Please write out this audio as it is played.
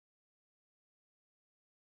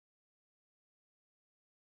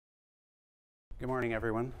Good morning,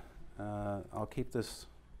 everyone. I'll keep this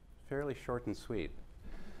fairly short and sweet.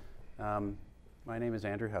 My name is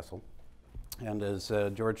Andrew Hessel, and as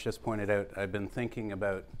George just pointed out, I've been thinking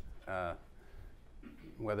about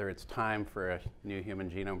whether it's time for a new human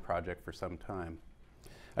genome project for some time.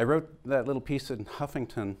 I wrote that little piece in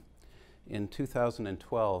Huffington in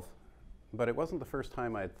 2012, but it wasn't the first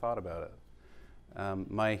time I had thought about it.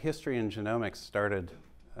 My history in genomics started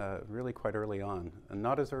really quite early on, and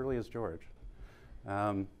not as early as George.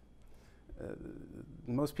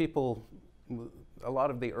 Most people, a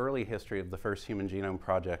lot of the early history of the first human genome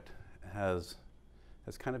project has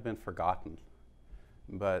kind of been forgotten,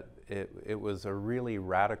 but it was a really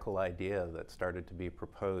radical idea that started to be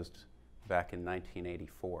proposed back in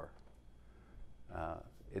 1984.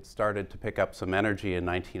 It started to pick up some energy in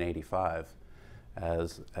 1985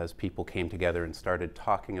 as people came together and started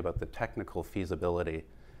talking about the technical feasibility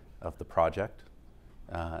of the project,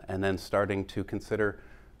 and then starting to consider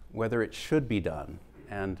whether it should be done,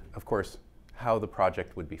 and of course, how the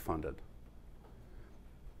project would be funded.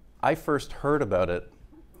 I first heard about it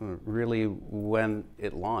really when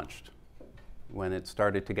it launched, when it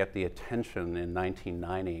started to get the attention in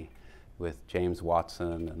 1990 with James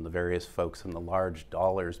Watson and the various folks and the large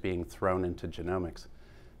dollars being thrown into genomics.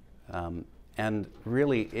 And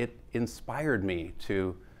really, it inspired me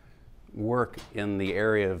to work in the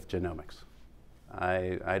area of genomics.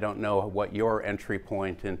 I don't know what your entry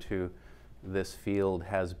point into this field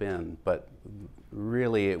has been, but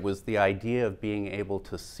really it was the idea of being able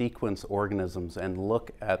to sequence organisms and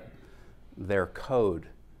look at their code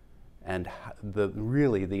and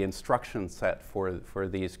really the instruction set for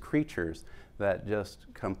these creatures that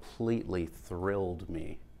just completely thrilled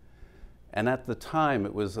me. And at the time,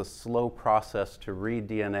 it was a slow process to read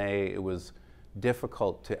DNA. It was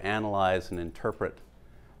difficult to analyze and interpret.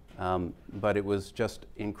 But it was just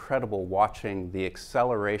incredible watching the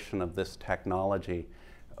acceleration of this technology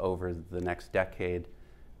over the next decade,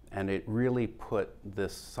 and it really put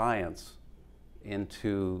this science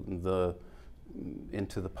into the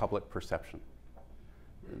public perception.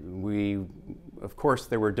 Of course,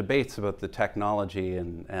 there were debates about the technology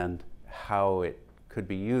and how it could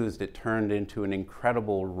be used. It turned into an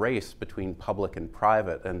incredible race between public and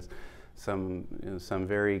private, and some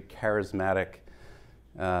very charismatic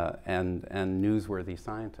and newsworthy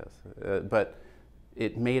scientists. But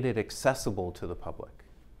it made it accessible to the public.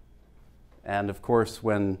 And of course,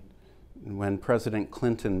 when President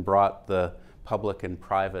Clinton brought the public and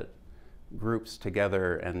private groups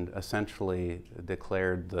together and essentially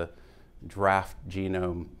declared the draft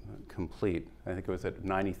genome complete, I think it was at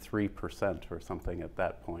 93% or something at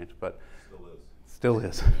that point, but still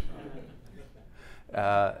is.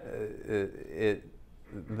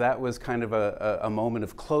 That was kind of a moment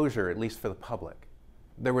of closure, at least for the public.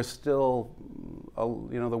 There was still,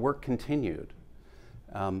 the work continued,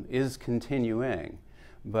 is continuing,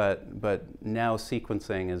 but now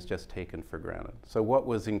sequencing is just taken for granted. So what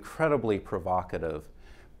was incredibly provocative,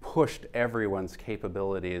 pushed everyone's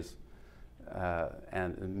capabilities,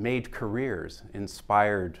 and made careers,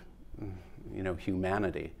 inspired,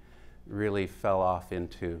 humanity, really fell off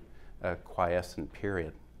into a quiescent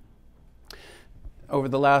period. Over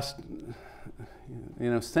the last,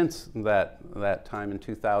 since that time in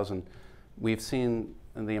 2000, we've seen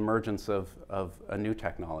the emergence of a new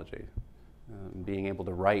technology, being able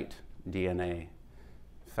to write DNA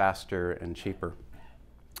faster and cheaper.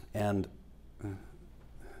 And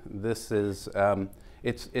this is,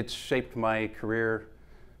 it's shaped my career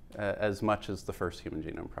as much as the first human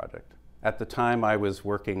genome project. At the time, I was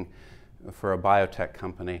working for a biotech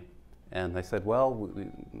company, and they said, well,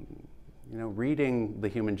 reading the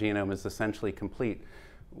human genome is essentially complete.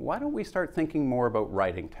 Why don't we start thinking more about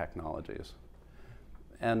writing technologies?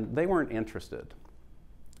 And they weren't interested.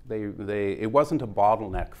 It wasn't a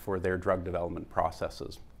bottleneck for their drug development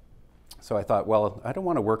processes. So I thought, well, I don't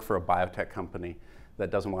want to work for a biotech company that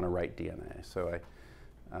doesn't want to write DNA. So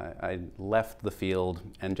I left the field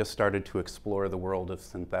and just started to explore the world of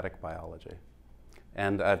synthetic biology.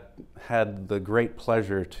 And I've had the great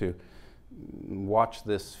pleasure to watch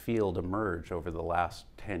this field emerge over the last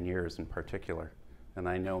 10 years in particular. And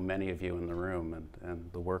I know many of you in the room and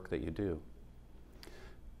the work that you do.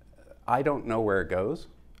 I don't know where it goes.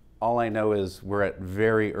 All I know is we're at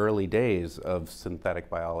very early days of synthetic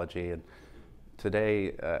biology, and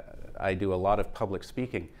today I do a lot of public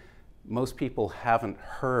speaking. Most people haven't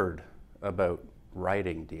heard about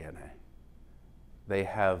writing DNA. They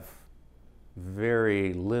have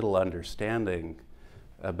very little understanding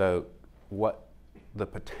about what the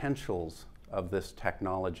potentials of this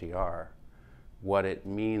technology are. what it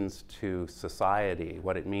means to society,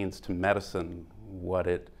 what it means to medicine, what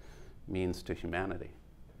it means to humanity.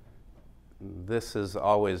 This has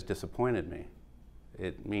always disappointed me.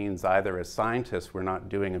 It means either as scientists we're not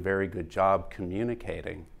doing a very good job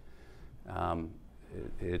communicating.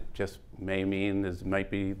 It just may mean, might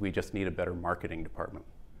be we just need a better marketing department.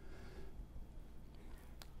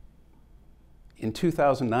 In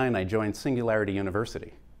 2009, I joined Singularity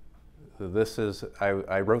University.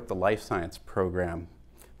 I wrote the life science program,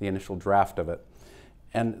 the initial draft of it.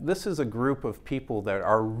 And this is a group of people that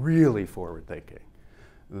are really forward-thinking,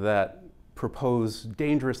 that propose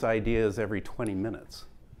dangerous ideas every 20 minutes.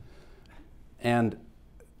 And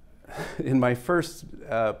in my first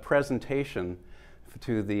presentation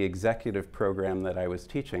to the executive program that I was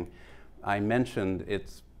teaching, I mentioned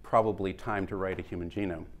it's probably time to write a human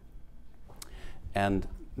genome. And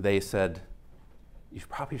they said, you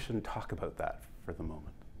probably shouldn't talk about that for the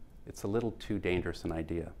moment. It's a little too dangerous an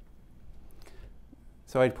idea.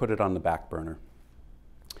 So I put it on the back burner.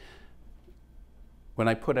 When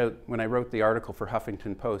I wrote the article for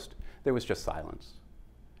Huffington Post, there was just silence.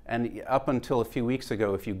 And up until a few weeks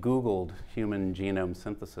ago, if you Googled human genome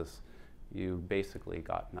synthesis, you basically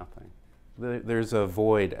got nothing. There's a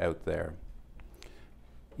void out there.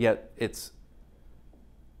 Yet it's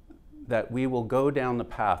that we will go down the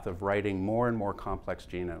path of writing more and more complex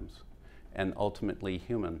genomes, and ultimately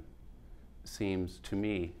human seems to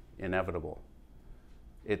me inevitable.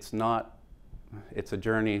 It's a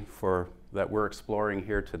journey that we're exploring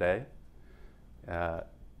here today.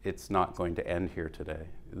 It's not going to end here today.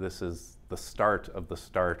 This is the start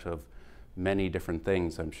of many different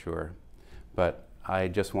things, I'm sure. But I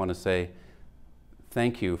just want to say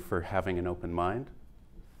thank you for having an open mind.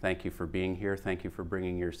 Thank you for being here. Thank you for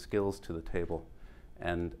bringing your skills to the table.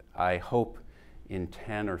 And I hope in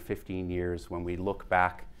 10 or 15 years, when we look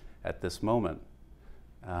back at this moment,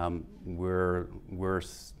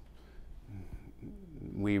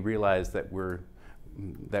 we realize that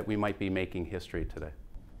we might be making history today.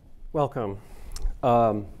 Welcome.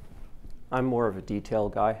 I'm more of a detail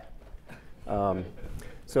guy.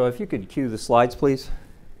 So if you could cue the slides, please.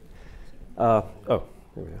 Oh, here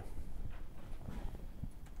we go.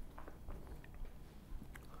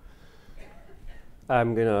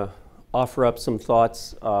 I'm going to offer up some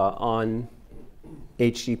thoughts on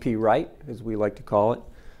HGP-write, as we like to call it,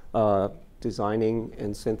 designing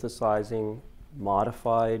and synthesizing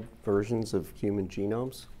modified versions of human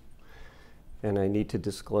genomes. And I need to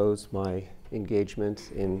disclose my engagement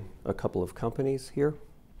in a couple of companies here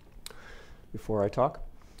before I talk.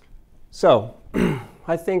 So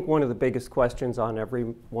I think one of the biggest questions on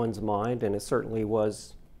everyone's mind, and it certainly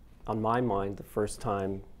was on my mind the first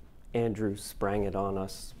time Andrew sprang it on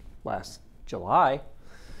us last July,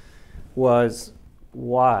 was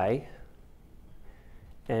why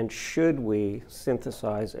and should we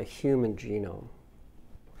synthesize a human genome?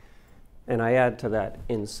 And I add to that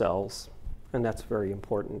in cells, and that's a very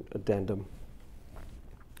important addendum.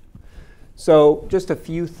 So just a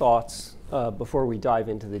few thoughts before we dive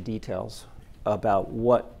into the details about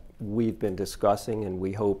what we've been discussing and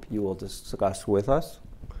we hope you will discuss with us.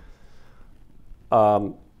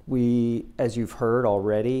 As you've heard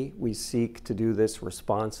already, we seek to do this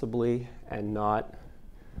responsibly and not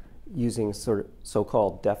using sort of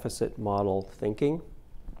so-called deficit model thinking.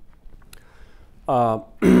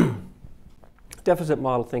 Deficit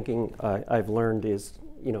model thinking, I've learned, is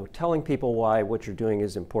telling people why what you're doing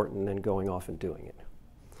is important and then going off and doing it.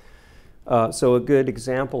 So a good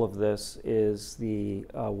example of this is the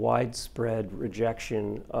widespread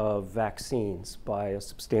rejection of vaccines by a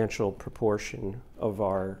substantial proportion of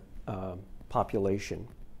our population.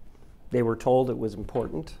 They were told it was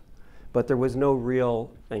important, but there was no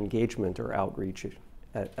real engagement or outreach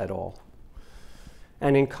at all.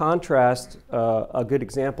 And in contrast, a good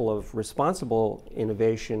example of responsible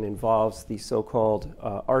innovation involves the so-called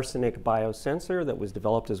arsenic biosensor that was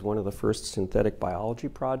developed as one of the first synthetic biology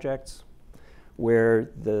projects, where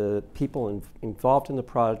the people involved in the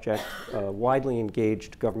project widely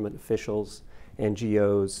engaged government officials,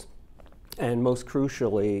 NGOs, and most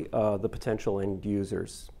crucially, the potential end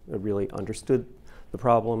users really understood the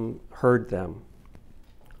problem, heard them.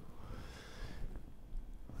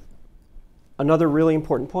 Another really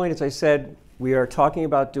important point, as I said, we are talking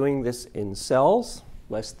about doing this in cells,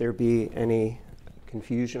 lest there be any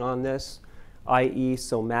confusion on this, i.e.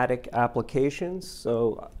 somatic applications.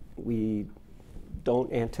 So we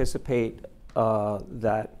don't anticipate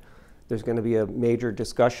that there's going to be a major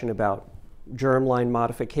discussion about germline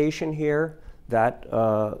modification here. That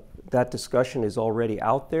discussion is already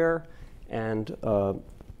out there, and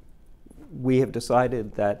we have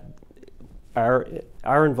decided that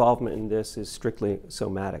our involvement in this is strictly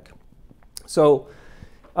somatic. So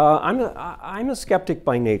I'm a skeptic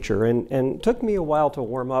by nature, and it took me a while to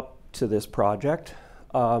warm up to this project.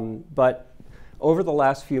 But over the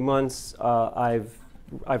last few months, I've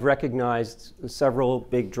recognized several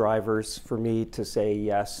big drivers for me to say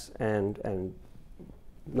yes and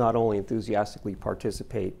not only enthusiastically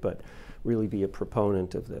participate, but really be a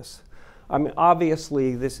proponent of this. I mean,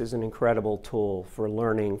 obviously, this is an incredible tool for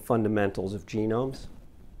learning fundamentals of genomes.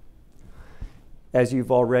 As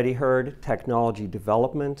you've already heard, technology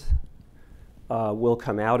development will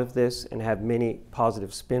come out of this and have many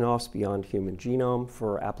positive spin-offs beyond human genome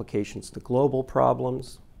for applications to global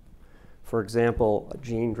problems. For example,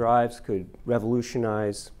 gene drives could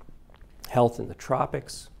revolutionize health in the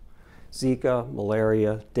tropics, Zika,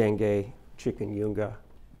 malaria, dengue, chikungunya.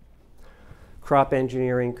 Crop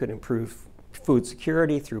engineering could improve food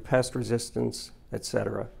security through pest resistance,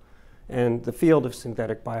 etc. And the field of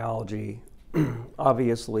synthetic biology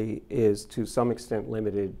obviously is to some extent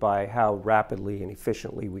limited by how rapidly and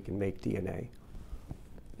efficiently we can make DNA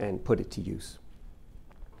and put it to use.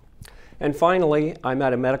 And finally, I'm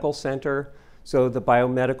at a medical center, so the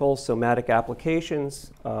biomedical somatic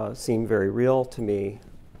applications seem very real to me.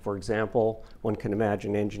 For example, one can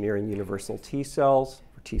imagine engineering universal T cells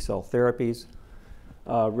for T cell therapies,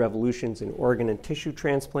 revolutions in organ and tissue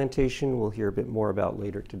transplantation, we'll hear a bit more about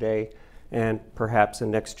later today, and perhaps a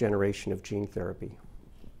next generation of gene therapy.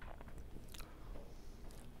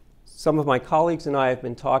 Some of my colleagues and I have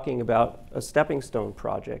been talking about a stepping stone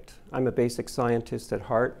project. I'm a basic scientist at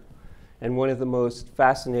heart, and one of the most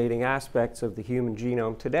fascinating aspects of the human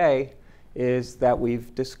genome today is that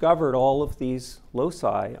we've discovered all of these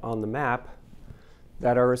loci on the map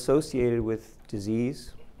that are associated with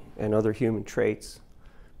disease and other human traits,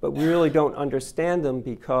 but we really don't understand them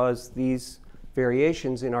because these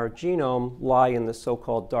variations in our genome lie in the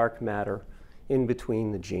so-called dark matter in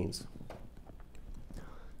between the genes.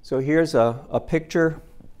 So here's a picture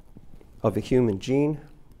of a human gene,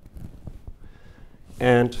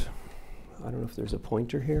 and I don't know if there's a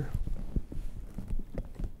pointer here.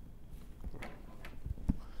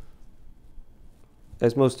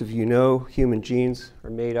 As most of you know, human genes are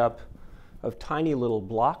made up of tiny little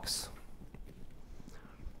blocks.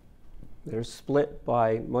 They're split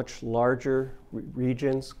by much larger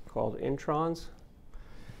regions called introns.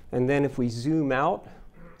 And then if we zoom out,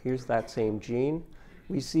 here's that same gene,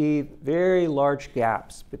 we see very large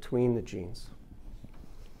gaps between the genes.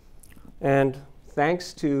 And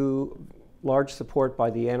thanks to large support by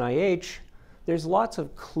the NIH, there's lots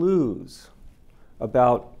of clues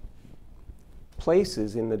about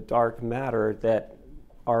places in the dark matter that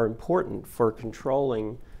are important for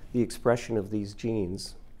controlling the expression of these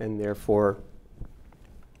genes, and therefore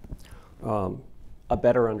a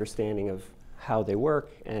better understanding of how they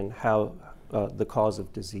work and how the cause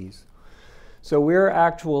of disease. So we're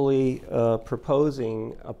actually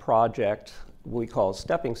proposing a project we call a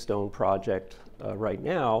stepping stone project right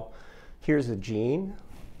now. Here's a gene,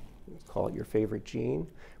 call it your favorite gene,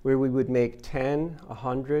 where we would make 10,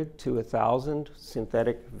 100 to 1,000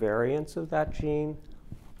 synthetic variants of that gene,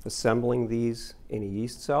 assembling these in a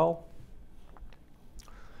yeast cell,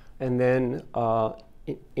 and then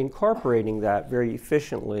incorporating that very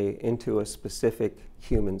efficiently into a specific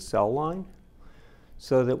human cell line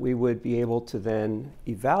so that we would be able to then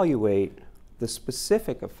evaluate the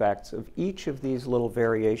specific effects of each of these little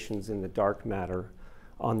variations in the dark matter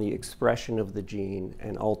on the expression of the gene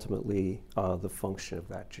and ultimately the function of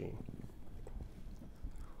that gene.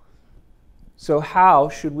 So how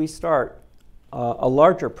should we start a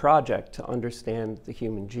larger project to understand the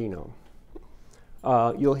human genome?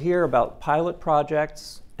 You'll hear about pilot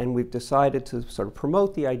projects, and we've decided to sort of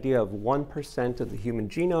promote the idea of 1% of the human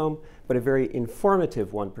genome, but a very informative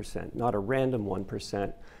 1%, not a random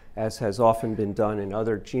 1%, as has often been done in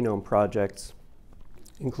other genome projects,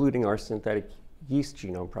 including our Synthetic Yeast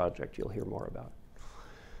Genome Project you'll hear more about.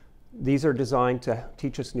 These are designed to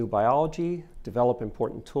teach us new biology, develop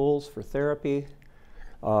important tools for therapy,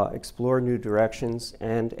 explore new directions,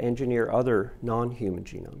 and engineer other non-human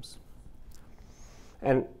genomes.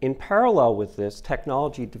 And in parallel with this,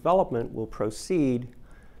 technology development will proceed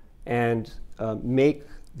and make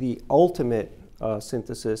the ultimate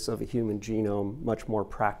synthesis of a human genome much more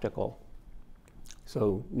practical.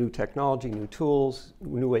 So new technology, new tools,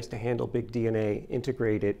 new ways to handle big DNA,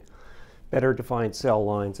 integrate it, better defined cell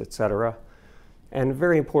lines, et cetera. And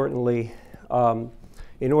very importantly,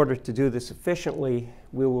 in order to do this efficiently,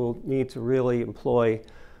 we will need to really employ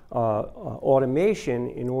automation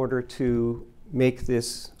in order to make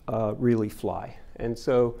this really fly. And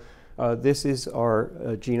so This is our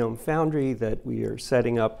genome foundry that we are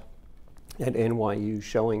setting up at NYU,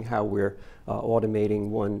 showing how we're automating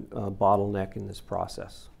one bottleneck in this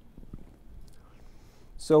process.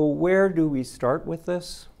 So where do we start with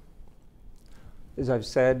this? As I've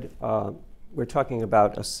said, we're talking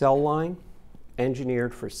about a cell line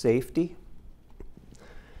engineered for safety.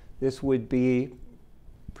 This would be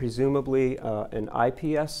presumably an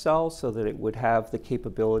iPS cell so that it would have the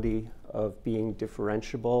capability of being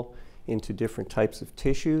differentiable into different types of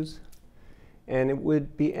tissues. And it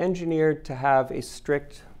would be engineered to have a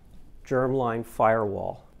strict germline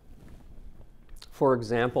firewall. For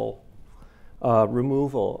example,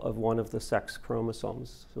 removal of one of the sex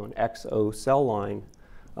chromosomes. So an XO cell line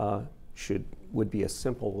would be a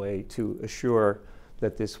simple way to assure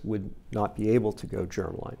that this would not be able to go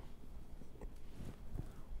germline.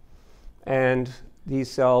 And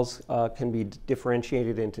these cells can be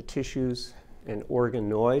differentiated into tissues and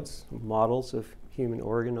organoids, models of human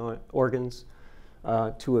organs,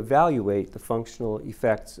 to evaluate the functional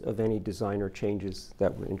effects of any designer changes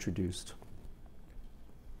that were introduced.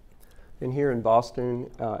 And here in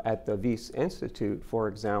Boston, at the Wyss Institute, for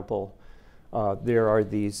example, there are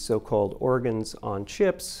these so-called organs on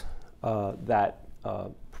chips that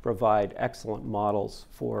provide excellent models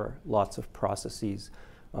for lots of processes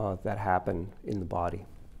that happen in the body.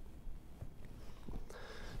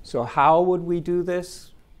 So how would we do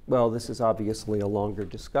this? Well, this is obviously a longer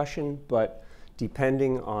discussion, but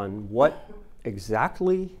depending on what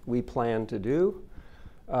exactly we plan to do,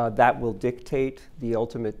 that will dictate the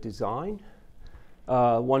ultimate design.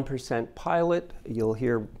 1% pilot, you'll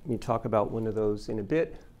hear me talk about one of those in a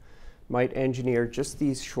bit, might engineer just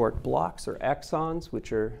these short blocks or exons,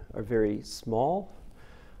 which are very small.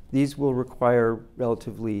 These will require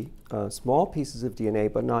relatively small pieces of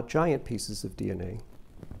DNA, but not giant pieces of DNA.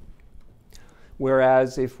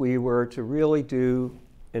 Whereas if we were to really do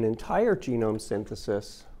an entire genome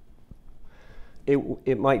synthesis,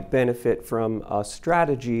 it might benefit from a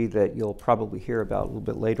strategy that you'll probably hear about a little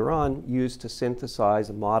bit later on, used to synthesize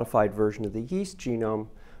a modified version of the yeast genome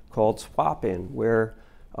called swap-in, where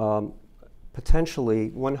potentially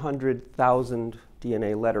 100,000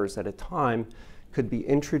 DNA letters at a time could be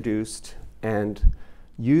introduced and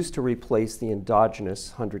used to replace the endogenous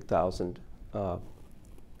 100,000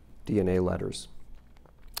 DNA letters.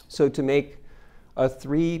 So to make a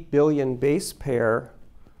 3 billion base pair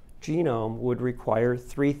genome would require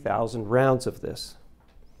 3,000 rounds of this.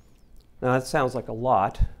 Now that sounds like a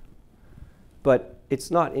lot, but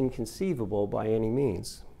it's not inconceivable by any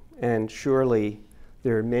means. And surely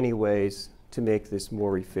there are many ways to make this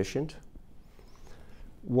more efficient.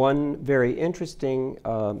 One very interesting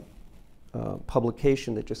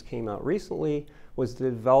publication that just came out recently was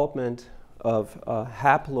the development of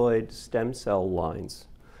haploid stem cell lines,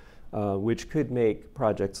 which could make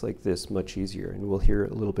projects like this much easier. And we'll hear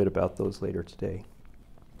a little bit about those later today.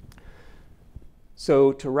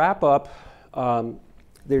 So to wrap up,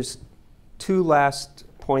 there's two last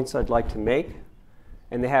points I'd like to make,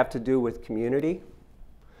 and they have to do with community.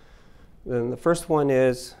 And the first one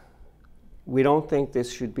is, we don't think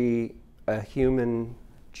this should be a human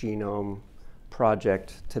genome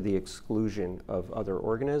project to the exclusion of other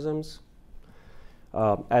organisms.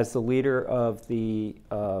 As the leader of the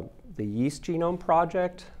Yeast Genome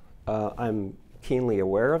Project, I'm keenly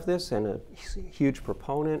aware of this and a huge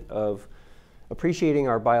proponent of appreciating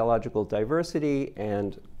our biological diversity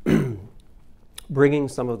and bringing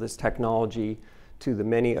some of this technology to the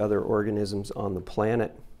many other organisms on the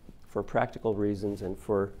planet for practical reasons and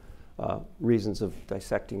for reasons of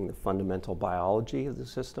dissecting the fundamental biology of the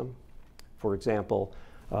system. For example,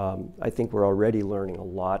 I think we're already learning a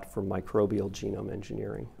lot from microbial genome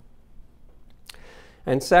engineering.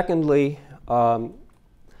 And secondly,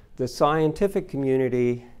 the scientific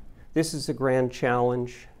community, this is a grand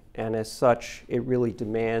challenge, and as such, it really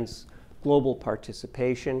demands global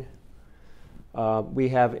participation. We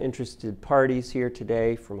have interested parties here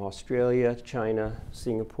today from Australia, China,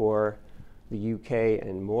 Singapore, the UK,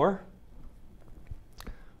 and more.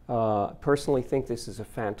 Personally think this is a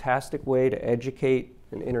fantastic way to educate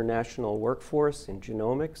an international workforce in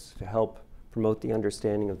genomics to help promote the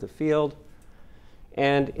understanding of the field.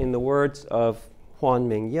 And in the words of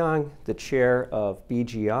Huanming Yang, the chair of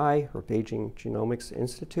BGI, or Beijing Genomics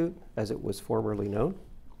Institute, as it was formerly known,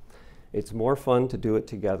 it's more fun to do it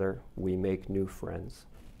together. We make new friends.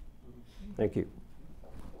 Thank you.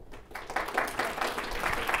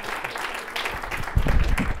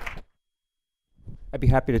 I'd be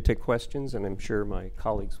happy to take questions, and I'm sure my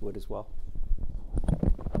colleagues would as well.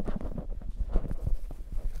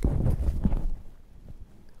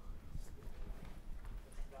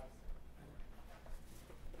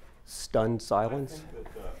 stunned silence. I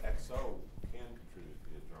think that XO can contribute to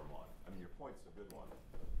the germline. I mean, your point's a good one.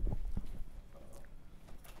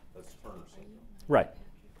 That's Turner syndrome. Right.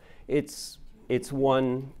 It's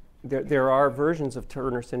one. There are versions of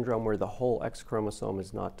Turner syndrome where the whole X chromosome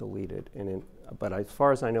is not deleted, but as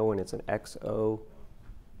far as I know, when it's an XO,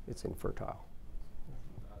 it's infertile.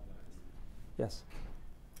 Yes,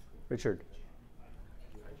 Richard.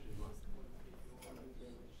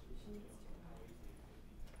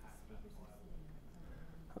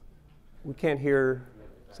 We can't hear.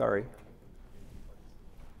 Sorry.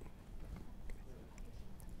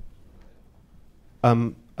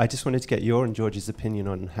 I just wanted to get your and George's opinion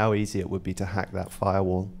on how easy it would be to hack that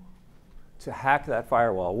firewall. To hack that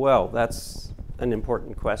firewall? Well, that's an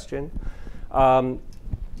important question. Of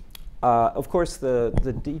course,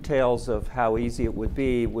 the details of how easy it would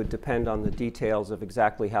be would depend on the details of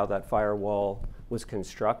exactly how that firewall was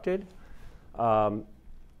constructed. I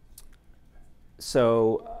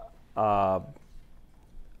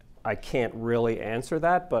can't really answer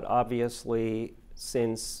that, but obviously,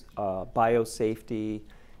 since biosafety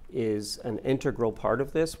is an integral part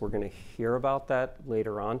of this, we're going to hear about that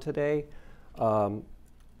later on today. I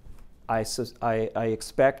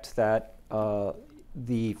expect that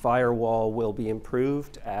the firewall will be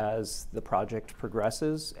improved as the project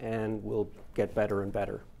progresses and will get better and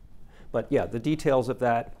better. But yeah, the details of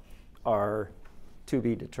that are to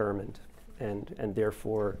be determined, and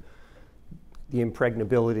therefore the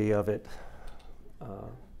impregnability of it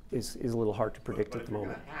is a little hard to predict at the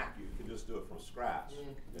moment. If you're going to hack, you can just do it from scratch.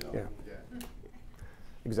 You know? Yeah.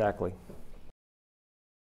 Exactly.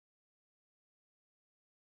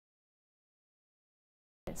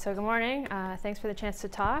 So good morning. Thanks for the chance to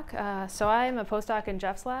talk. So I'm a postdoc in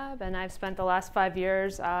Jeff's lab, and I've spent the last 5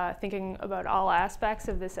 years thinking about all aspects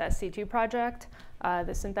of this SC2 project,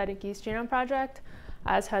 the Synthetic Yeast Genome Project,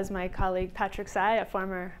 as has my colleague Patrick Tsai, a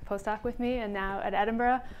former postdoc with me and now at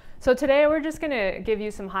Edinburgh. So today we're just going to give you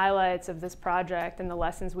some highlights of this project and the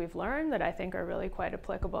lessons we've learned that I think are really quite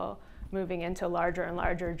applicable moving into larger and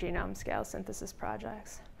larger genome scale synthesis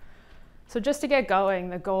projects. So just to get going,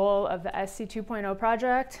 the goal of the SC 2.0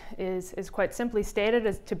 project is quite simply stated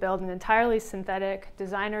as to build an entirely synthetic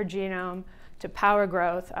designer genome to power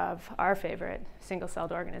growth of our favorite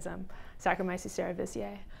single-celled organism, Saccharomyces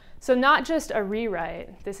cerevisiae. So not just a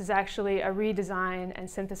rewrite, this is actually a redesign and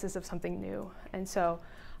synthesis of something new. And so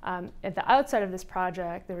at the outset of this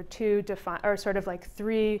project, there were three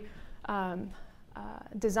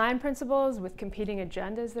design principles with competing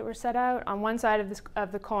agendas that were set out. On one side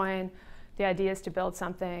of the coin, the idea is to build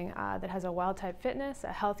something that has a wild-type fitness,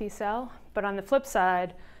 a healthy cell. But on the flip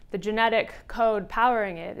side, the genetic code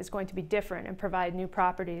powering it is going to be different and provide new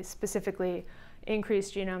properties, specifically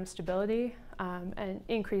increased genome stability and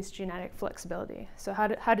increased genetic flexibility. So how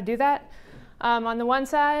to do that? On the one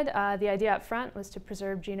side, the idea up front was to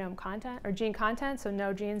preserve genome content, or gene content, so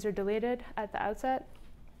no genes are deleted at the outset.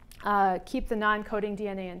 Keep the non-coding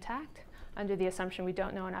DNA intact under the assumption we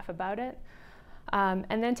don't know enough about it.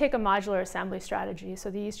 And then take a modular assembly strategy.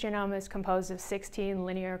 So the yeast genome is composed of 16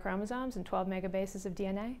 linear chromosomes and 12 megabases of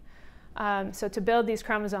DNA. So to build these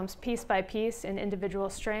chromosomes piece by piece in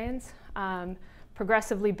individual strains,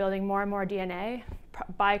 progressively building more and more DNA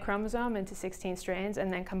by chromosome into 16 strains,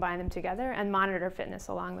 and then combine them together and monitor fitness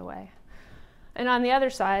along the way. And on the other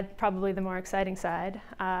side, probably the more exciting side,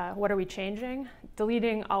 what are we changing?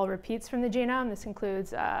 Deleting all repeats from the genome. This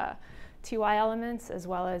includes TY elements as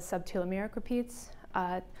well as subtelomeric repeats,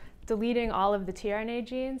 deleting all of the tRNA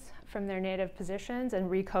genes from their native positions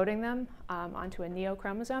and recoding them onto a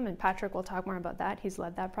neochromosome, and Patrick will talk more about that. He's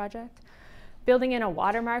led that project. Building in a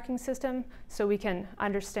watermarking system so we can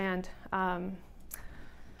understand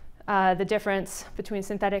the difference between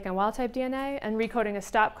synthetic and wild-type DNA, and recoding a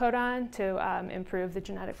stop codon to improve the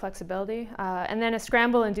genetic flexibility, and then a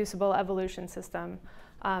scramble-inducible evolution system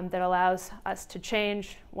that allows us to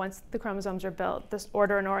change, once the chromosomes are built, this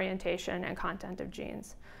order and orientation and content of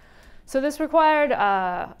genes. So this required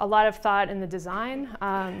a lot of thought in the design,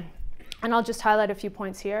 and I'll just highlight a few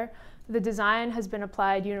points here. The design has been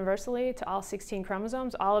applied universally to all 16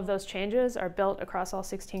 chromosomes. All of those changes are built across all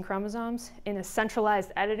 16 chromosomes in a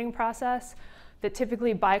centralized editing process that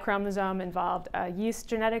typically by chromosome involved a yeast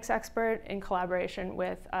genetics expert in collaboration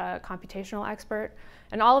with a computational expert.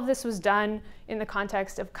 And all of this was done in the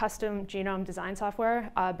context of custom genome design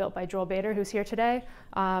software built by Joel Bader, who's here today,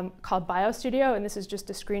 called BioStudio, and this is just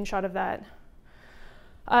a screenshot of that.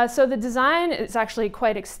 So the design is actually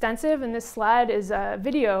quite extensive, and this slide is a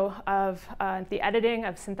video of the editing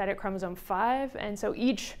of synthetic chromosome 5. And so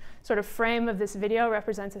each sort of frame of this video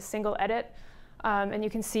represents a single edit And you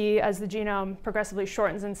can see as the genome progressively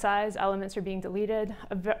shortens in size, elements are being deleted.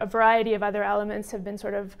 A variety of other elements have been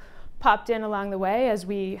sort of popped in along the way as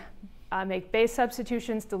we make base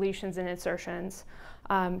substitutions, deletions, and insertions,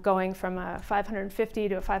 going from a 550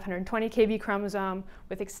 to a 520 kb chromosome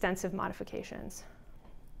with extensive modifications.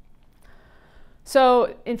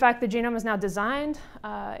 So in fact, the genome is now designed.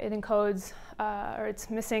 It encodes, or it's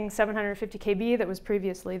missing 750 kb that was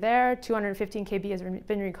previously there. 215 kb has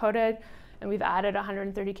been recoded, and we've added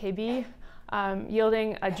 130 kb,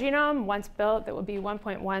 yielding a genome, once built, that will be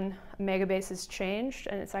 1.1 megabases changed,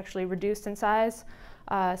 and it's actually reduced in size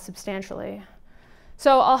substantially.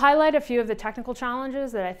 So I'll highlight a few of the technical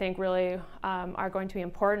challenges that I think really are going to be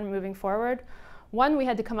important moving forward. One, we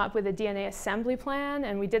had to come up with a DNA assembly plan,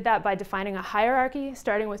 and we did that by defining a hierarchy,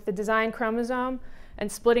 starting with the design chromosome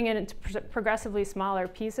and splitting it into progressively smaller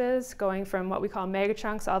pieces, going from what we call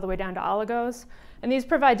megachunks all the way down to oligos. And these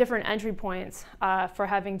provide different entry points for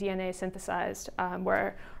having DNA synthesized,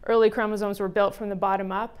 where early chromosomes were built from the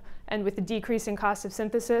bottom up, and with the decreasing cost of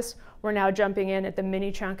synthesis, we're now jumping in at the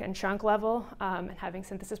mini chunk and chunk level and having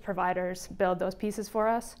synthesis providers build those pieces for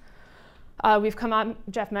us. We've come on,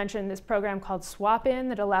 Jeff mentioned this program called swap-in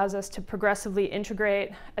that allows us to progressively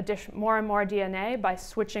integrate more and more DNA by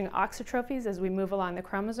switching oxytrophies as we move along the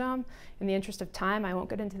chromosome. In the interest of time, I won't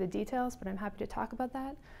get into the details, but I'm happy to talk about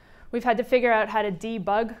that. We've had to figure out how to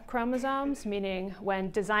debug chromosomes, meaning when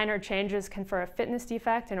designer changes confer a fitness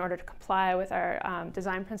defect in order to comply with our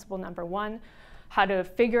design principle number 1, how to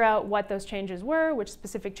figure out what those changes were, which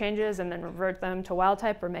specific changes, and then revert them to wild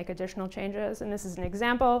type or make additional changes. And this is an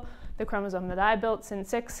example. The chromosome that I built,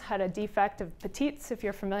 SYN6, had a defect of petites, if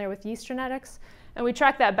you're familiar with yeast genetics. And we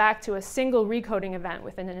tracked that back to a single recoding event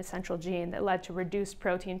within an essential gene that led to reduced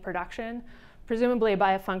protein production, presumably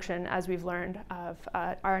by a function, as we've learned, of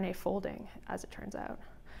RNA folding, as it turns out.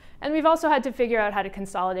 And we've also had to figure out how to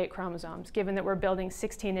consolidate chromosomes. Given that we're building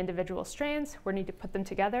 16 individual strains, we need to put them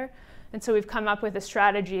together. And so we've come up with a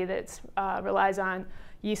strategy that relies on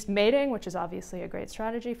yeast mating, which is obviously a great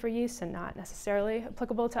strategy for yeast and not necessarily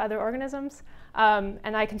applicable to other organisms.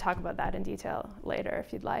 And I can talk about that in detail later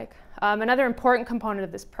if you'd like. Another important component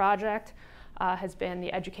of this project has been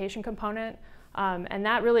the education component. And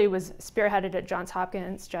that really was spearheaded at Johns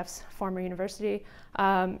Hopkins, Jeff's former university,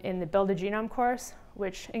 in the Build a Genome course,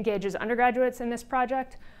 which engages undergraduates in this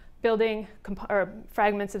project, building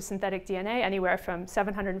fragments of synthetic DNA, anywhere from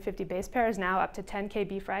 750 base pairs now up to 10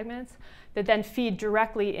 kb fragments, that then feed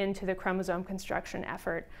directly into the chromosome construction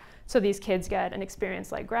effort. So these kids get an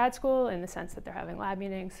experience like grad school in the sense that they're having lab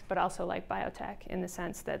meetings, but also like biotech in the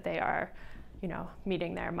sense that they are,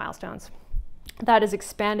 meeting their milestones. That is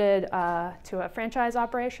expanded to a franchise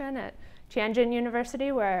operation at Tianjin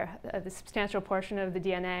University, where the substantial portion of the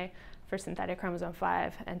DNA for synthetic chromosome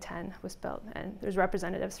 5 and 10 was built. And there's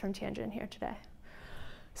representatives from Tianjin here today.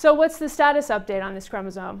 So what's the status update on this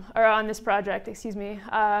chromosome, or on this project, excuse me.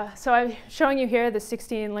 So I'm showing you here the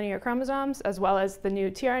 16 linear chromosomes, as well as the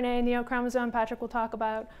new tRNA neochromosome Patrick will talk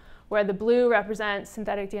about, where the blue represents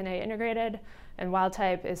synthetic DNA integrated, and wild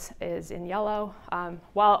type is in yellow.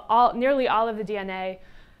 While nearly all of the DNA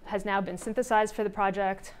has now been synthesized for the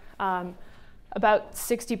project, about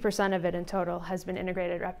 60% of it in total has been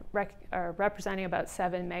integrated, representing about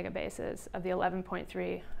 7 megabases of the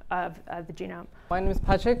 11.3 of the genome. My name is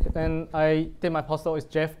Patrick, and I did my postdoc with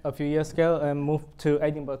Jeff a few years ago and moved to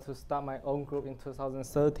Edinburgh to start my own group in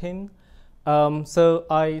 2013. So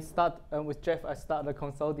I start with Jeff. I started a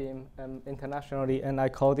consortium internationally, and I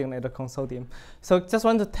coordinate the consortium. So just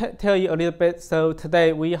want to tell you a little bit. So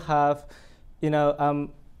today we have,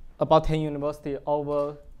 about 10 universities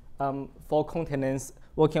over 4 continents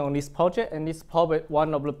working on this project, and this is probably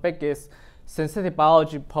one of the biggest synthetic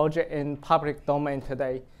biology project in public domain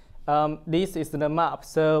today. This is the map.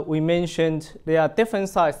 So we mentioned there are different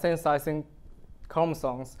synthesizing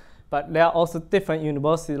chromosomes, but there are also different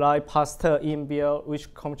universities like Pasteur, EMBL,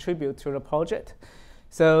 which contribute to the project.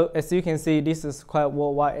 So as you can see, this is quite a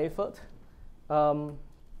worldwide effort.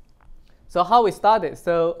 So how we started?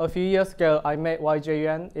 So a few years ago, I met YJ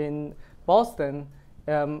Yuan in Boston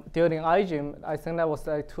during IGEM. I think that was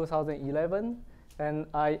like 2011. And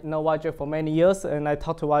I know YJ for many years, and I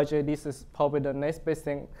talked to YJ, this is probably the next best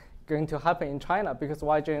thing going to happen in China, because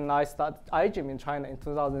YJ and I started IGEM in China in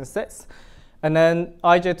 2006. And then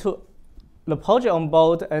YJ took the project on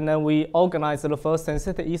board, and then we organized the first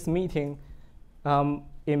Synthetic Yeast meeting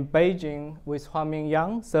in Beijing with Huaming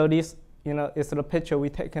Yang. So this, is the picture we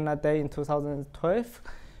taken that day in 2012.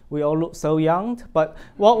 We all look so young, but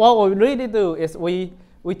what we really do is we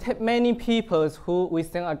take many people who we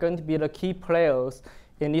think are going to be the key players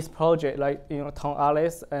in this project, like Tom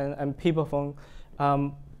Alice and people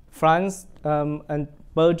from France and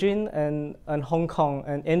Belgium and Hong Kong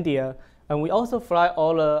and India. And we also fly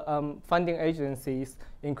all the funding agencies,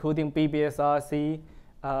 including BBSRC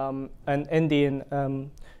and Indian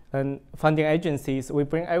and funding agencies. We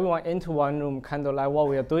bring everyone into one room, kind of like what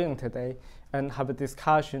we are doing today, and have a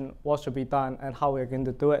discussion what should be done and how we're going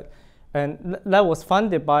to do it. And that was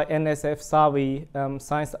funded by NSF-Savvy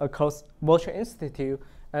Science Across Virtual Institute,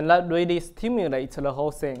 and that really stimulates the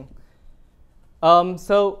whole thing.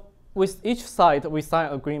 So with each side, we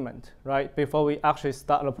sign agreement, right, before we actually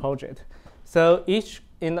start the project. So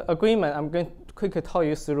in the agreement, I'm going to quickly talk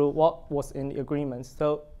you through what was in the agreement.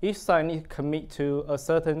 So each side needs to commit to a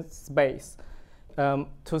certain space,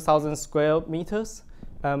 2,000 square meters,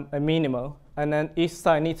 a minimum. And then each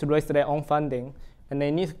side needs to raise their own funding, and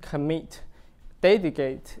they need to commit,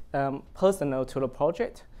 dedicate personnel to the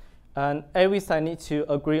project. And every side needs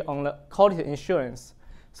to agree on the quality insurance.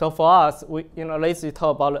 So for us, we later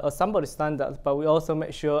talk about the assembly standards, but we also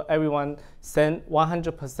make sure everyone send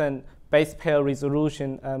 100% base pair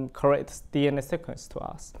resolution correct DNA sequence to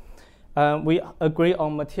us. We agree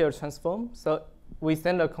on material transform. So we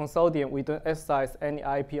send a consortium, we don't exercise any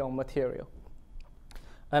IP on material.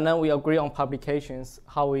 And then we agree on publications,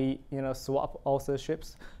 how we swap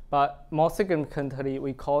authorships. But more significantly,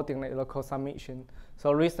 we coordinate local submission.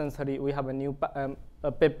 So recently, we have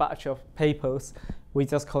a big batch of papers we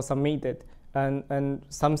just co-submitted. And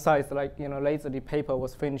some sites, like later the paper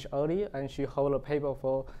was finished early, and she held a paper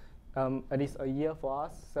for at least a year for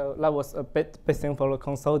us. So that was a big thing for the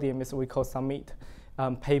consortium, is we co-submit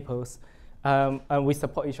papers. And we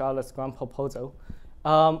support each other's grant proposal.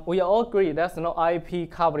 We all agree there's no IP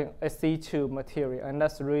covering SC2 material, and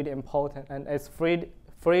that's really important. And it's freely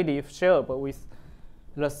shareable with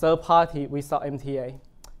the third party without MTA.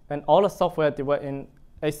 And all the software developed in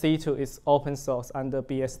SC2 is open source under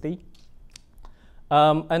BSD.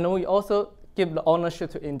 And we also give the ownership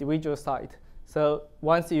to individual site. So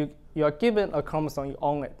once you are given a chromosome, you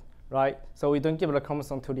own it, right? So we don't give the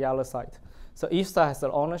chromosome to the other site. So each site has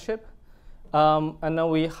the ownership. And then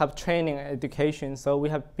we have training and education. So we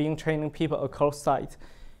have been training people across site.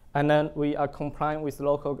 And then we are complying with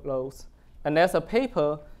local laws. And there's a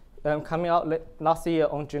paper coming out last year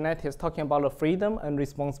on genetics talking about the freedom and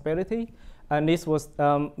responsibility. And this was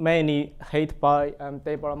mainly headed by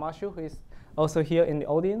Deborah Marshall, who is also here in the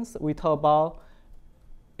audience. We talk about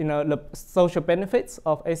the social benefits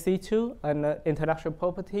of SC2 and intellectual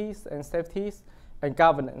properties and safeties and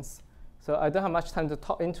governance. So I don't have much time to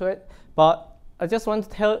talk into it, but I just want to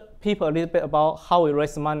tell people a little bit about how we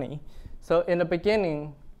raise money. So in the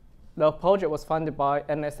beginning, the project was funded by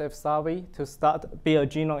NSF-Savvy to start build a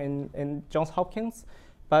genome in Johns Hopkins.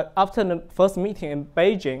 But after the first meeting in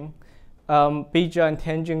Beijing, Bija and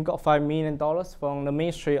Tianjin got $5 million from the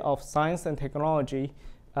Ministry of Science and Technology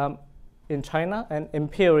in China, and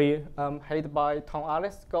Imperial, headed by Tom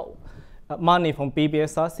Alice, got money from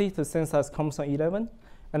BBSRC to synthesize chromosome 11.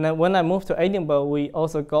 And then when I moved to Edinburgh, we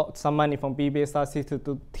also got some money from BBSRC to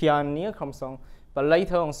do tRNA chromosome. But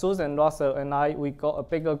later on, Susan Russell and we got a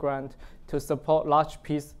bigger grant to support large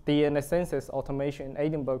piece DNA synthesis automation in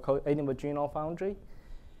Edinburgh called Edinburgh Genome Foundry.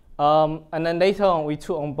 And then later on, we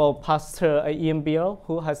took on board Pasteur at EMBL,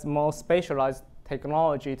 who has more specialized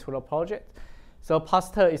technology to the project. So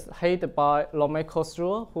Pasteur is headed by Lomeko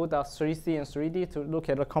Struer, who does 3C and 3D to look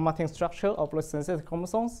at the chromatin structure of the synthetic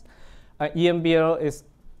chromosomes. EMBL is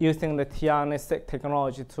using the tRNA-seq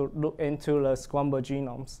technology to look into the scrambled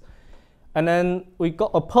genomes. And then we got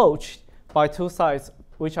approached by two sites,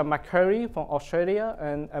 which are Macquarie from Australia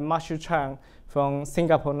and Marshall Chang from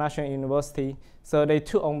Singapore National University. So they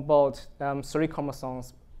took on board 3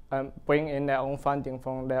 chromosomes and bring in their own funding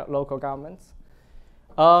from their local governments.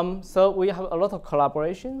 So we have a lot of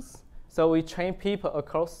collaborations. So we train people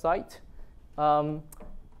across site. And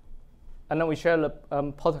then we share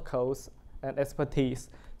the protocols and expertise.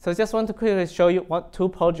 So I just want to quickly show you 2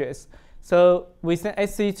 projects. So within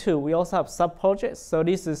SC2, we also have sub-projects. So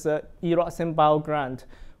this is a EROXN Bio grant,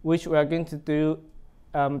 which we are going to do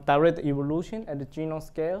direct evolution at the genome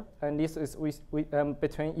scale. And this is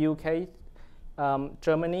between UK,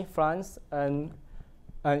 Germany, France, and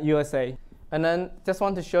USA. And then just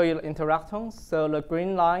want to show you the interactons. So the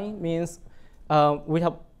green line means we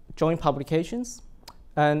have joint publications,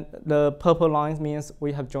 and the purple line means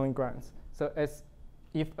we have joint grants. So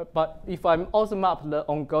if I'm also map the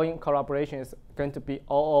ongoing collaboration is going to be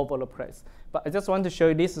all over the place. But I just want to show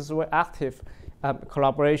you this is very active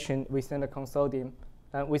collaboration within the consortium.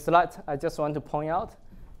 With that, I just want to point out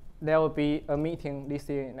there will be a meeting this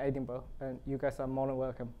year in Edinburgh, and you guys are more than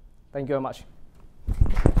welcome. Thank you very much.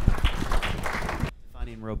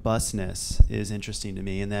 defining robustness is interesting to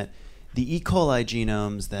me, in that the E. coli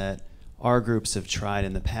genomes that our groups have tried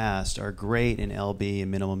in the past are great in LB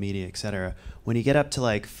and minimal media, et cetera. When you get up to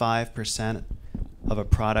like 5% of a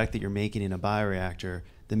product that you're making in a bioreactor,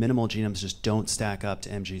 the minimal genomes just don't stack up to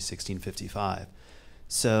MG1655.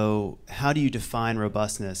 So how do you define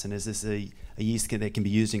robustness? And is this a yeast that can be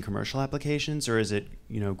used in commercial applications, or is it,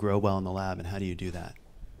 grow well in the lab, and how do you do that?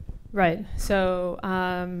 Right. So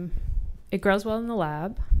it grows well in the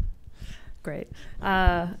lab. Great.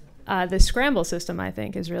 The scramble system, I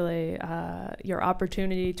think, is really your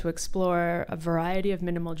opportunity to explore a variety of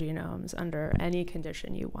minimal genomes under any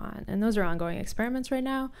condition you want. And those are ongoing experiments right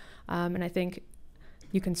now. And I think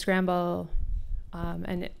you can scramble,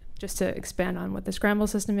 just to expand on what the scramble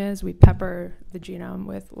system is, we pepper the genome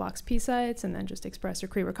with LOX-P sites and then just express your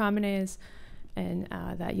CRE recombinase. And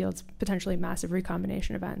that yields potentially massive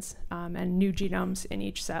recombination events and new genomes in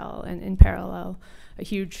each cell, and in parallel, a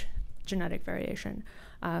huge genetic variation.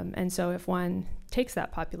 And so if one takes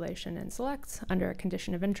that population and selects under a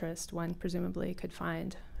condition of interest, one presumably could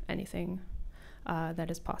find anything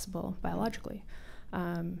that is possible biologically.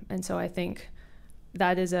 And so I think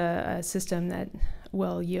that is a system that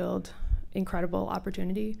will yield incredible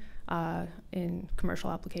opportunity in commercial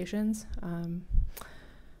applications.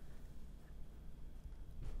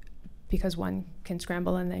 Because one can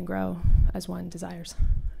scramble and then grow as one desires.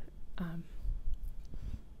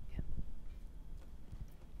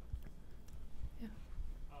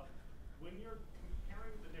 When you're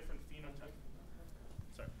comparing the different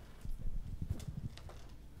phenotypes,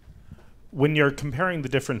 when you're comparing the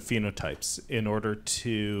different phenotypes in order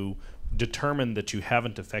to determine that you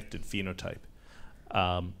haven't affected phenotype,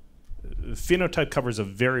 phenotype covers a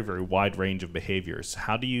very, very wide range of behaviors.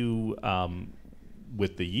 How do you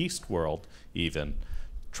with the yeast world even,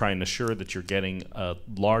 try and assure that you're getting a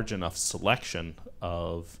large enough selection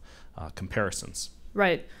of comparisons?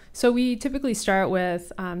 Right. So we typically start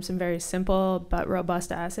with some very simple but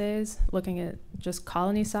robust assays, looking at just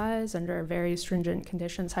colony size under very stringent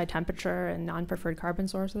conditions, high temperature and non-preferred carbon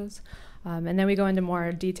sources. And then we go into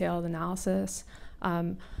more detailed analysis,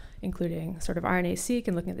 including sort of RNA-seq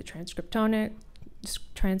and looking at the transcriptomics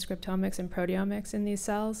and proteomics in these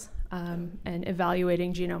cells. And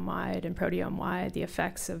evaluating genome-wide and proteome-wide the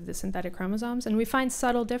effects of the synthetic chromosomes. And we find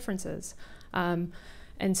subtle differences.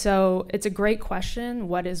 And so it's a great question,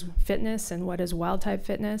 what is fitness and what is wild-type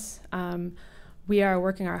fitness? We are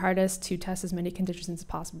working our hardest to test as many conditions as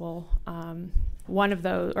possible.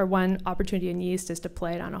 One opportunity in yeast is to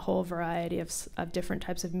play it on a whole variety of different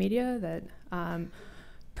types of media that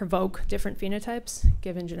provoke different phenotypes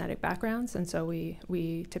given genetic backgrounds. And so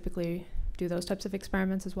we typically do those types of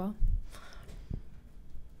experiments as well.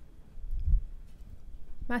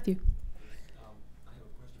 Matthew. I have a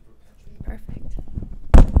question for Patrick. Perfect.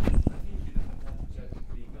 I think you don't have to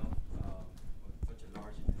big such a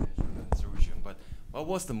large international consortium, but what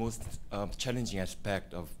was the most challenging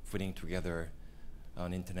aspect of putting together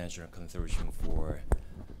an international consortium for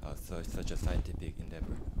such a scientific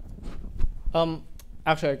endeavor?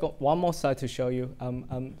 Actually, I got one more slide to show you.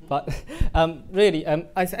 But really,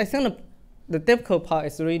 I think the difficult part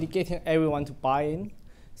is really getting everyone to buy in.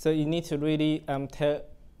 So you need to really tell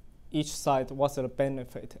each side what's the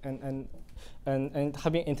benefit, and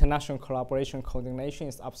having international collaboration coordination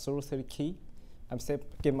is absolutely key. I'm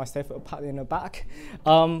give myself a pat in the back.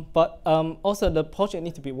 But also the project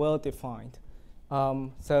needs to be well defined.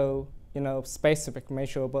 So specific,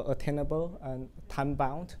 measurable, attainable, and time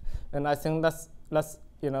bound. And I think that's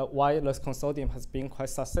why this consortium has been quite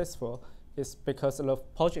successful, is because the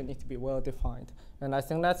project needs to be well defined. And I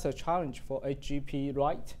think that's a challenge for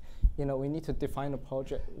HGP-write. We need to define the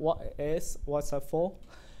project, what it is, what's it for.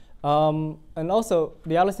 And also,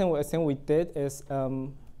 the other thing I think we did is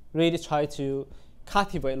really try to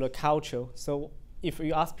cultivate the culture. So if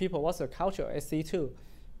you ask people what's the culture at SC2,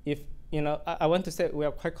 I want to say we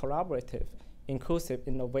are quite collaborative, inclusive,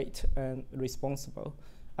 innovate, and responsible.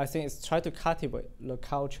 I think it's try to cultivate the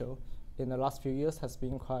culture in the last few years has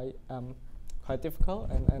been quite difficult,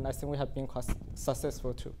 and I think we have been quite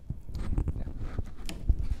successful too. Yeah.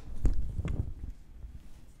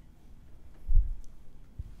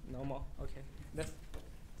 No more. Okay.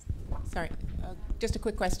 Sorry, just a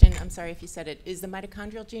quick question. I'm sorry if you said it. Is the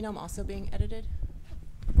mitochondrial genome also being edited?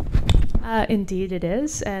 Indeed it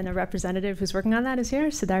is, and a representative who's working on that is here,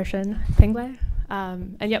 Sudarshan Pingle.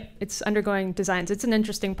 And yep, it's undergoing designs. It's an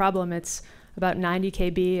interesting problem. It's about 90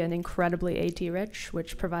 kb and incredibly AT-rich,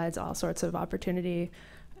 which provides all sorts of opportunity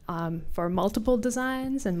for multiple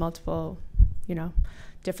designs and multiple,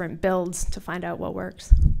 different builds to find out what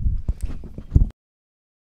works.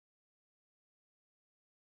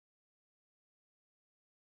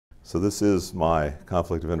 So this is my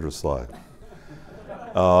conflict of interest slide.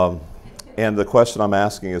 And the question I'm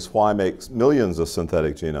asking is, why make millions of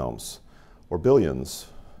synthetic genomes, or billions,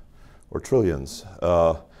 or trillions?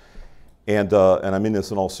 And I mean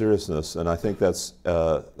this in all seriousness, and I think that's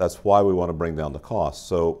why we want to bring down the cost.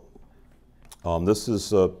 So this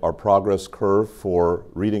is our progress curve for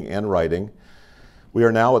reading and writing. We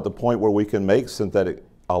are now at the point where we can make synthetic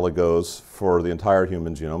oligos for the entire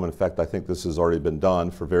human genome. In fact, I think this has already been done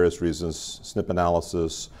for various reasons: SNP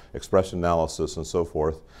analysis, expression analysis, and so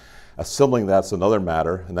forth. Assembling that's another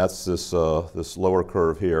matter, and that's this lower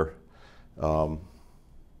curve here. Let's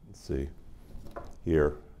see,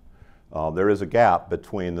 here. There is a gap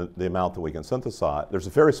between the amount that we can synthesize. There's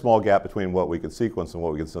a very small gap between what we can sequence and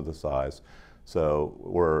what we can synthesize.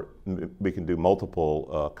 So we can do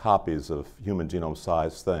multiple copies of human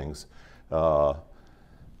genome-sized things.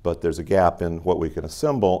 But there's a gap in what we can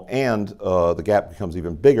assemble, and the gap becomes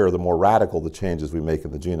even bigger the more radical the changes we make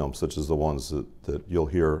in the genome, such as the ones that you'll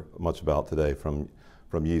hear much about today from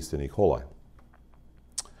yeast and E. coli.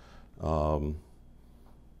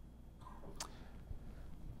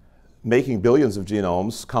 Making billions of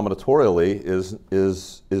genomes combinatorially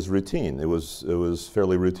is routine. It was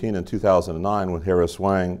fairly routine in 2009 when Harris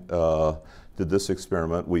Wang did this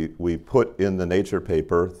experiment. We put in the Nature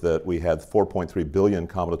paper that we had 4.3 billion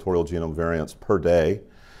combinatorial genome variants per day.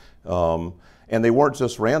 And they weren't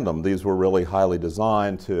just random. These were really highly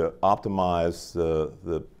designed to optimize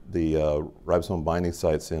the ribosome binding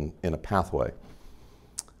sites in a pathway.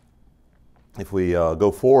 If we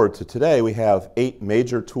go forward to today, we have 8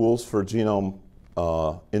 major tools for genome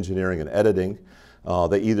engineering and editing.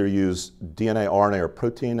 They either use DNA, RNA, or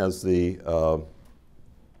protein as the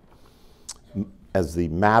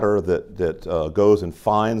matter that goes and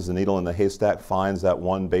finds the needle in the haystack, finds that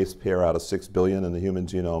one base pair out of 6 billion in the human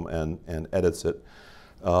genome and edits it.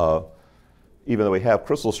 Even though we have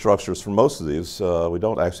crystal structures for most of these, we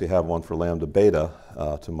don't actually have one for lambda beta,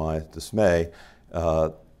 to my dismay.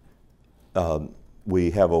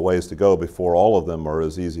 We have a ways to go before all of them are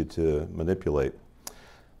as easy to manipulate.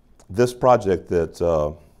 This project that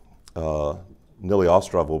Nili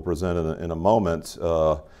Ostrov will present in a moment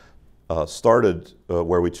started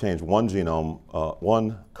where we changed one genome,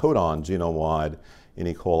 one codon genome-wide in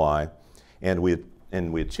E. coli, and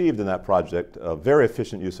we achieved in that project a very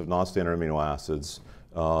efficient use of non-standard amino acids,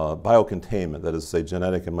 biocontainment, that is to say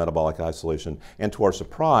genetic and metabolic isolation, and to our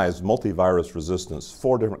surprise, multi-virus resistance.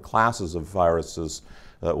 4 different classes of viruses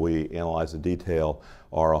that we analyze in detail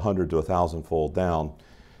are 100 to 1,000-fold down.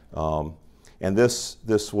 And this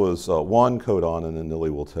was one codon, and then Nili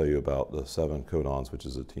will tell you about the 7 codons, which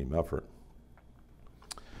is a team effort.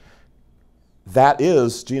 That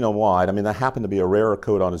is genome-wide. I mean, that happened to be a rarer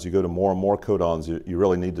codon. As you go to more and more codons, you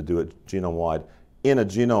really need to do it genome-wide in a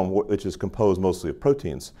genome which is composed mostly of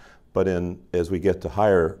proteins. But as we get to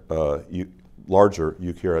higher, larger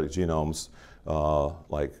eukaryotic genomes,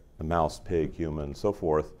 like a mouse, pig, human, and so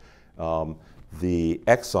forth, the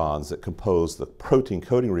exons that compose the protein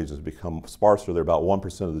coding regions become sparser. They're about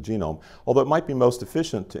 1% of the genome, although it might be most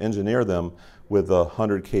efficient to engineer them with the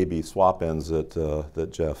 100 kb swap ends that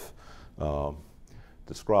Jeff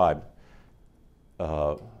described.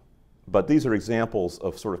 But these are examples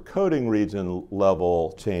of sort of coding region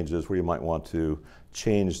level changes where you might want to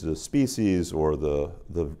change the species or the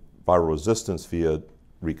viral resistance via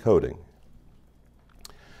recoding.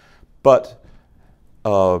 But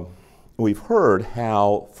we've heard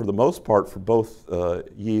how, for the most part, for both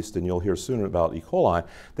yeast, and you'll hear soon about E. coli,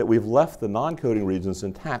 that we've left the non-coding regions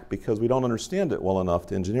intact because we don't understand it well enough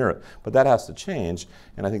to engineer it. But that has to change,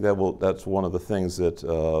 and I think that's one of the things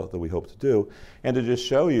that we hope to do. And to just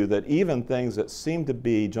show you that even things that seem to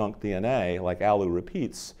be junk DNA, like ALU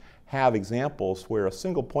repeats, have examples where a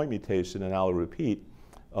single point mutation in ALU repeat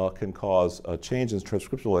can cause a change in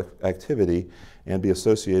transcriptional activity and be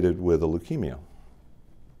associated with a leukemia.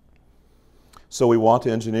 So we want to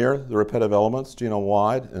engineer the repetitive elements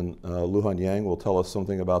genome-wide, and Luhan Yang will tell us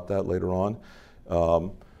something about that later on.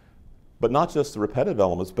 But not just the repetitive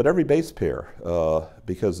elements, but every base pair,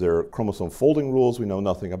 because there are chromosome folding rules we know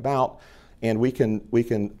nothing about, and we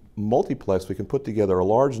can multiplex, we can put together a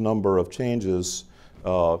large number of changes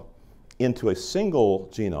into a single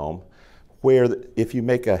genome, where if you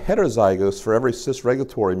make a heterozygous for every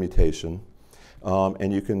cis-regulatory mutation,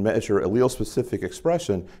 and you can measure allele-specific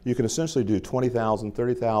expression, you can essentially do 20,000,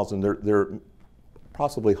 30,000. There are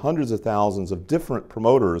possibly hundreds of thousands of different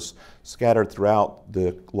promoters scattered throughout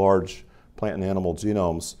the large plant and animal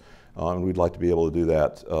genomes, and we'd like to be able to do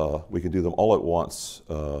that. We can do them all at once,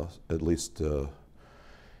 at least.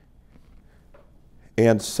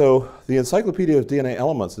 And so the Encyclopedia of DNA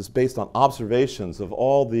Elements is based on observations of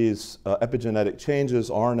all these epigenetic changes,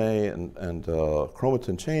 RNA and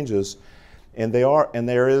chromatin changes, and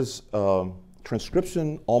there is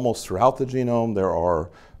transcription almost throughout the genome. There are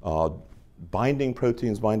binding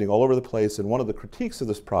proteins binding all over the place, and one of the critiques of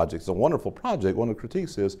this project, it's a wonderful project, one of the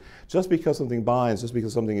critiques is just because something binds, just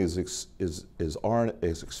because something is expressed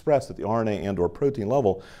at the RNA and or protein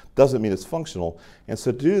level doesn't mean it's functional. And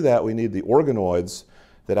so to do that, we need the organoids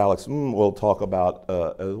that Alex will talk about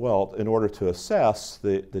as well in order to assess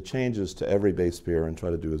the changes to every base pair and try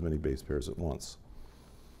to do as many base pairs at once.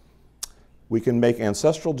 We can make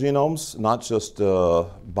ancestral genomes, not just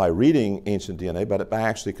by reading ancient DNA, but by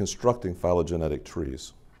actually constructing phylogenetic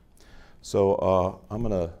trees. So I'm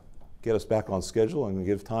going to get us back on schedule and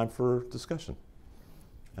give time for discussion.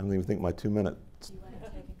 I don't even think my 2 minutes. Do you want to take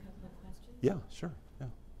a couple of questions? Yeah, sure. Yeah.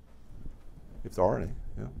 If there are any.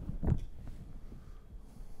 Yeah.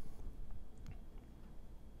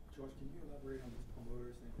 George, can you elaborate on these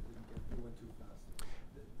promoters and we went too fast?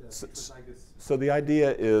 So the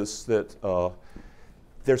idea is that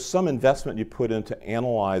there's some investment you put into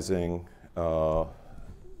analyzing.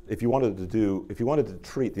 If you wanted to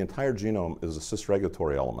treat the entire genome as a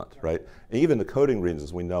cis-regulatory element, right? And even the coding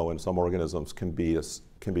regions we know in some organisms can be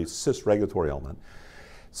cis-regulatory element.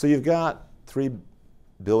 So you've got 3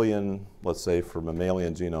 billion, let's say, for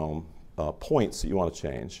mammalian genome points that you want to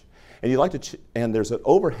change. And you'd like to, and there's an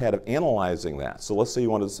overhead of analyzing that. So let's say you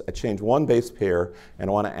want to change one base pair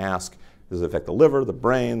and want to ask, does it affect the liver, the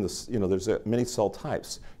brain? There's many cell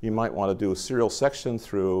types. You might want to do a serial section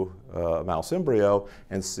through a mouse embryo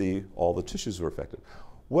and see all the tissues that are affected.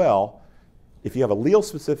 Well, if you have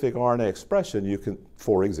allele-specific RNA expression, you can,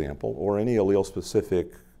 for example, or any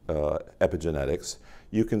allele-specific epigenetics,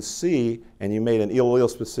 you can see, and you made an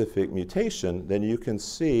allele-specific mutation, then you can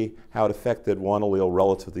see how it affected one allele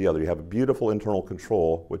relative to the other. You have a beautiful internal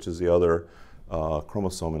control, which is the other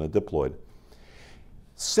chromosome in a diploid.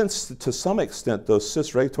 Since, to some extent, those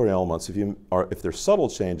cis-regulatory elements, if they're subtle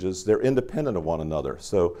changes, they're independent of one another.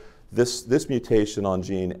 So this mutation on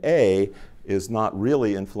gene A is not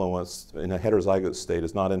really influenced, in a heterozygote state,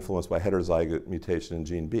 is not influenced by heterozygote mutation in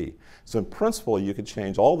gene B. So in principle, you could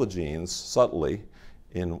change all the genes subtly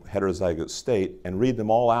in heterozygote state and read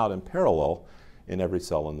them all out in parallel in every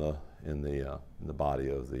cell in the body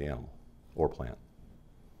of the animal or plant.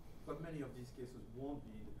 But many of these cases won't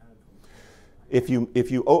be independent from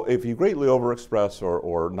If you greatly overexpress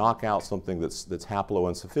or knock out something that's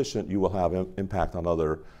haploinsufficient, you will have impact on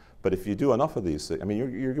other. But if you do enough of these things, I mean,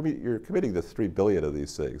 you're committing to 3 billion of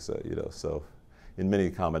these things, so in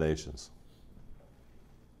many combinations.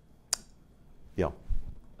 Yeah.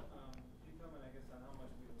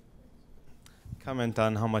 Comment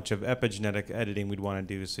on how much of epigenetic editing we'd want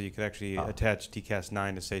to do, so you could actually attach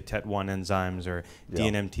TCAS9 to, say, TET1 enzymes or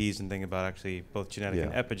DNMTs and think about actually both genetic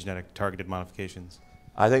and epigenetic targeted modifications.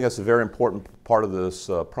 I think that's a very important part of this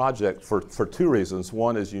project for 2 reasons.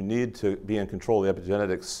 One is you need to be in control of the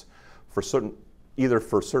epigenetics either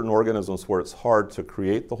for certain organisms where it's hard to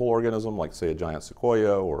create the whole organism, like say a giant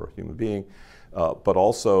sequoia or a human being, but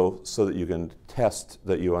also so that you can test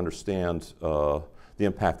that you understand the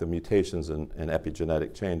impact of mutations and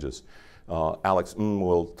epigenetic changes. Alex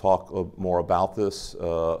will talk more about this,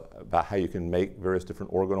 about how you can make various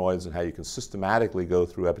different organoids and how you can systematically go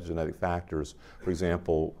through epigenetic factors. For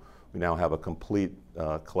example, we now have a complete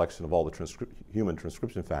collection of all the human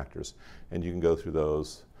transcription factors, and you can go through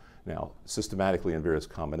those now systematically in various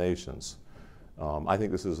combinations. I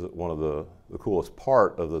think this is one of the coolest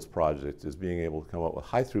part of this project, is being able to come up with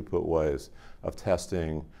high throughput ways of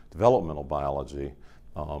testing developmental biology.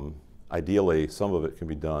 Ideally, some of it can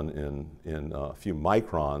be done in a few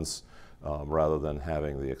microns rather than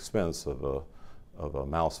having the expense of a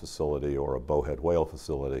mouse facility or a bowhead whale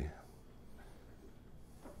facility.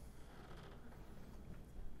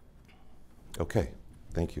 Okay,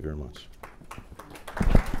 thank you very much.